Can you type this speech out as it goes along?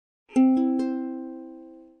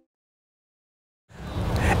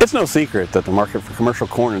It's no secret that the market for commercial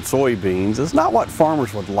corn and soybeans is not what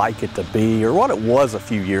farmers would like it to be or what it was a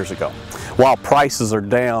few years ago. While prices are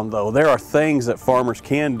down, though, there are things that farmers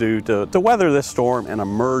can do to weather this storm and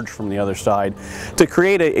emerge from the other side to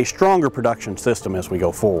create a stronger production system as we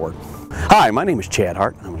go forward. Hi, my name is Chad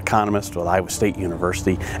Hart. I'm an economist with Iowa State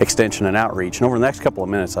University Extension and Outreach, and over the next couple of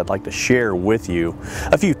minutes I'd like to share with you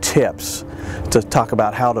a few tips to talk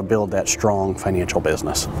about how to build that strong financial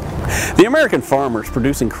business. The American farmer is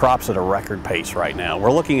producing crops at a record pace right now.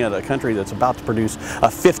 We're looking at a country that's about to produce a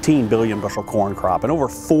 15 billion bushel corn crop and over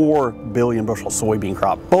 4 billion bushel soybean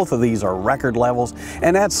crop. Both of these are record levels,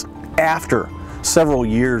 and that's after several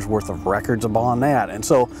years worth of records upon that. And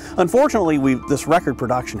so unfortunately this record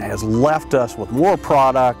production has left us with more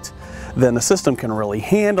product than the system can really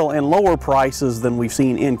handle and lower prices than we've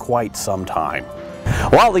seen in quite some time.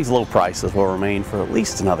 While these low prices will remain for at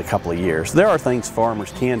least another couple of years, there are things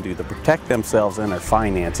farmers can do to protect themselves and their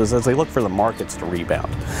finances as they look for the markets to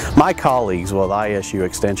rebound. My colleagues with ISU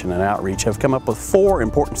Extension and Outreach have come up with 4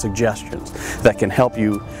 important suggestions that can help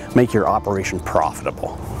you make your operation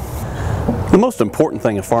profitable. The most important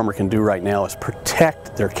thing a farmer can do right now is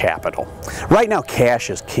protect their capital. Right now, cash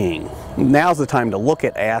is king. Now's the time to look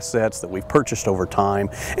at assets that we've purchased over time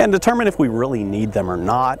and determine if we really need them or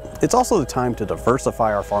not. It's also the time to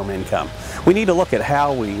diversify our farm income. We need to look at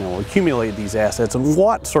how we accumulate these assets and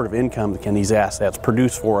what sort of income can these assets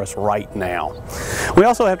produce for us right now. We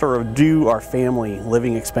also have to review our family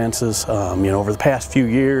living expenses. Over the past few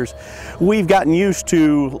years, we've gotten used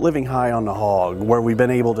to living high on the hog, where we've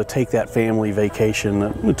been able to take that family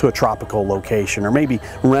vacation to a tropical location or maybe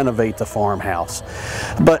renovate the farmhouse.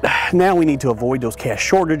 But now we need to avoid those cash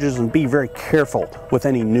shortages and be very careful with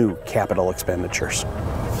any new capital expenditures.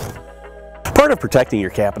 Part of protecting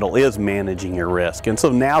your capital is managing your risk, and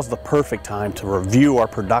so now's the perfect time to review our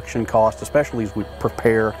production costs, especially as we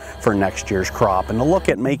prepare for next year's crop, and to look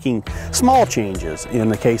at making small changes in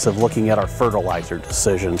the case of looking at our fertilizer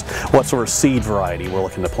decisions, what sort of seed variety we're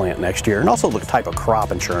looking to plant next year, and also the type of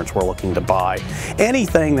crop insurance we're looking to buy.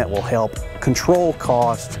 Anything that will help control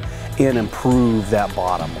costs and improve that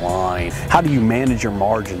bottom line. How do you manage your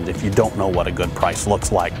margins if you don't know what a good price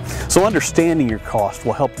looks like? So understanding your cost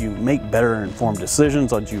will help you make better informed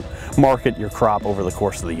decisions as you market your crop over the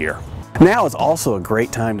course of the year. Now is also a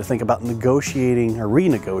great time to think about negotiating or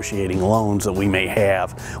renegotiating loans that we may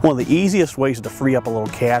have. One of the easiest ways to free up a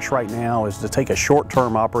little cash right now is to take a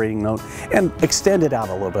short-term operating note and extend it out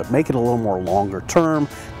a little bit, make it a little more longer term,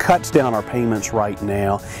 cuts down our payments right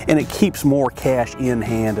now, and it keeps more cash in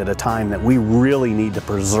hand at a time that we really need to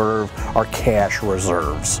preserve our cash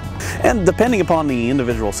reserves. And depending upon the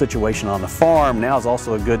individual situation on the farm, now is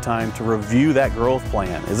also a good time to review that growth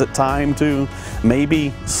plan. Is it time to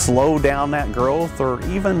maybe slow down that growth or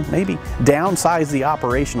even maybe downsize the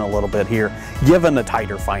operation a little bit here, given the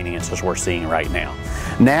tighter finances we're seeing right now?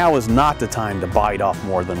 Now is not the time to bite off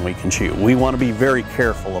more than we can chew. We want to be very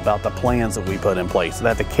careful about the plans that we put in place,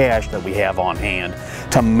 that the cash that we have on hand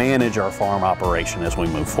to manage our farm operation as we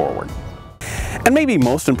move forward. And maybe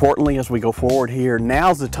most importantly, as we go forward here,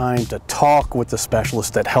 now's the time to talk with the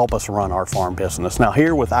specialists that help us run our farm business. Now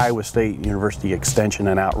here with Iowa State University Extension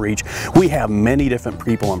and Outreach, we have many different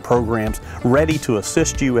people and programs ready to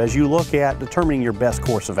assist you as you look at determining your best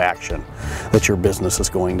course of action that your business is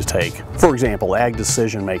going to take. For example, Ag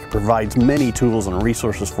Decision Maker provides many tools and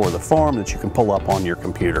resources for the farm that you can pull up on your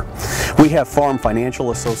computer. We have farm financial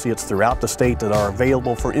associates throughout the state that are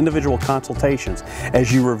available for individual consultations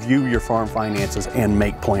as you review your farm finances and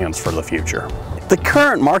make plans for the future. The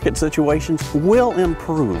current market situations will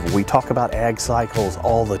improve. We talk about ag cycles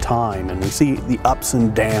all the time, and we see the ups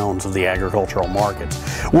and downs of the agricultural markets.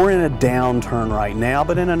 We're in a downturn right now,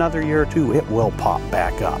 but in another year or two, it will pop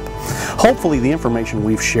back up. Hopefully, the information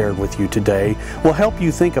we've shared with you today will help you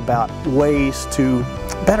think about ways to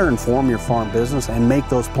better inform your farm business and make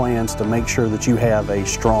those plans to make sure that you have a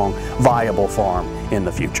strong, viable farm in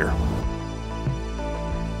the future.